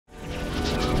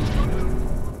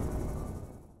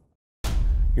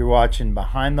You're watching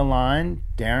Behind the Line,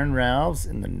 Daron Rahlves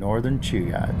in the Northern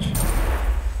Chugach.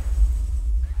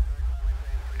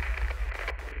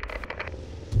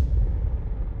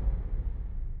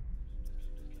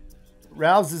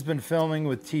 Rahlves has been filming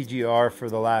with TGR for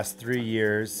the last 3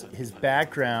 years. His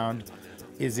background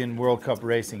is in World Cup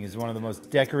racing. He's one of the most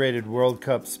decorated World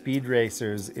Cup speed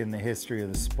racers in the history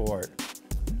of the sport.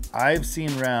 I've seen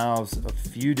Rahlves a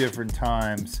few different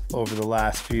times over the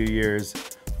last few years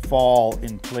fall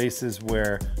in places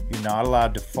where you're not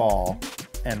allowed to fall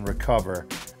and recover,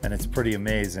 and it's pretty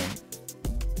amazing.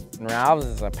 Rahlves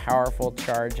is a powerful,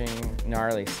 charging,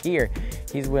 gnarly skier.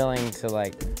 He's willing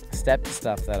to step to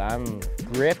stuff that I'm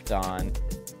gripped on.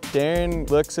 Daron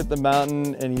looks at the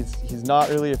mountain and he's not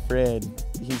really afraid.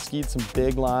 He skied some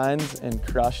big lines and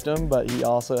crushed them, but he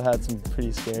also had some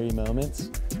pretty scary moments.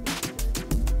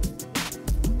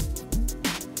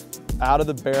 Out of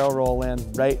the barrel roll, lands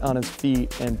right on his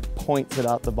feet and points it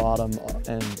out the bottom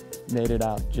and made it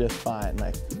out just fine.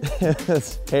 It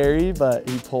was hairy, but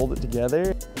he pulled it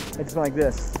together. I just went like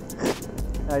this.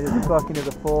 I just fucking did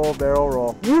a full barrel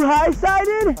roll. You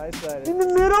high-sided? High-sided. In the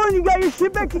middle, and you got your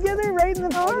shit back together right in the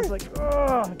bar? I was like,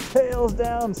 oh, tails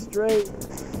down, straight.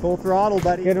 Full throttle,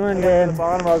 buddy. Good one, dude. At the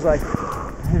bottom, I was like,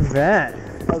 I bet.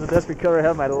 That was the best recovery I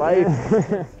had in my life.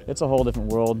 It's a whole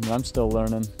different world. I'm still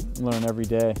learning every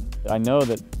day. I know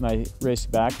that my race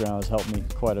background has helped me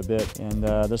quite a bit, and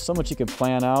there's so much you can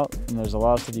plan out, and there's a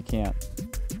lot of stuff you can't.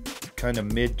 Kind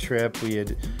of mid-trip, we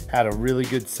had a really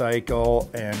good cycle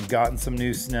and gotten some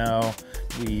new snow.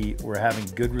 We were having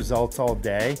good results all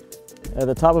day. At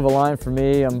the top of a line for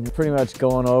me, I'm pretty much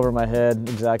going over my head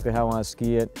exactly how I want to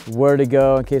ski it, where to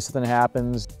go in case something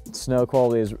happens. Snow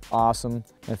quality is awesome.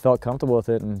 I felt comfortable with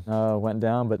it and went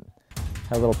down, but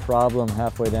had a little problem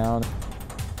halfway down.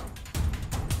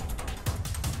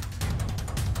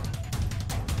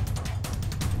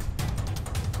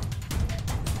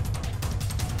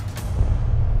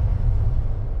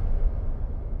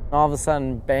 All of a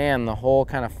sudden, bam, the whole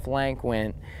kind of flank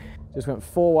went. Just went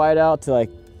full wide out to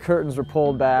curtains were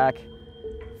pulled back.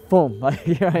 Boom,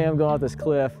 here I am going off this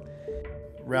cliff.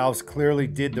 Rahlves clearly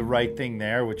did the right thing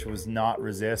there, which was not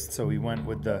resist, so he went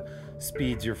with the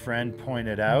speeds your friend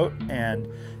pointed out, and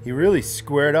he really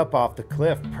squared up off the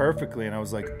cliff perfectly, and I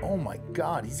was like, oh my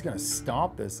God, he's gonna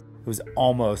stomp this. It was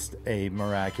almost a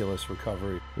miraculous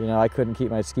recovery. You know, I couldn't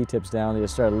keep my ski tips down. They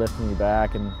just started lifting me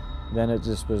back, and then it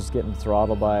just was getting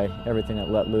throttled by everything that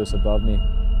let loose above me.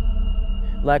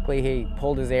 Luckily, he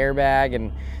pulled his airbag,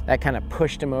 and that kind of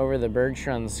pushed him over the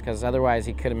bergschrunds, because otherwise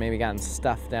he could have maybe gotten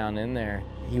stuffed down in there.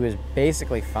 He was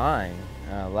basically fine,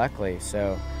 luckily,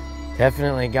 so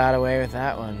definitely got away with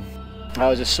that one. I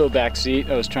was just so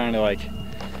backseat. I was trying to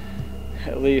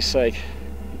at least try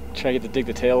to get dig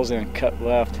the tails in and cut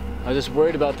left. I was just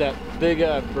worried about that big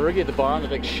bergie at the bottom, the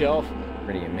big shelf.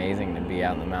 Pretty amazing to be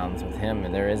out in the mountains with him,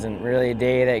 and there isn't really a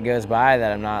day that goes by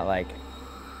that I'm not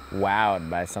wowed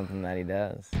by something that he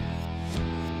does.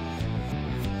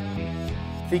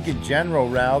 I think in general,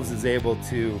 Rahlves is able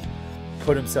to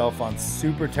put himself on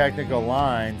super technical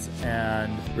lines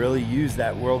and really use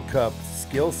that World Cup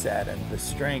skill set and the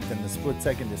strength and the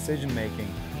split-second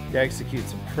decision-making to execute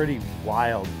some pretty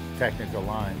wild technical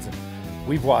lines. And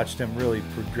we've watched him really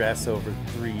progress over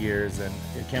 3 years, and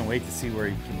I can't wait to see where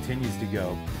he continues to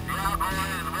go.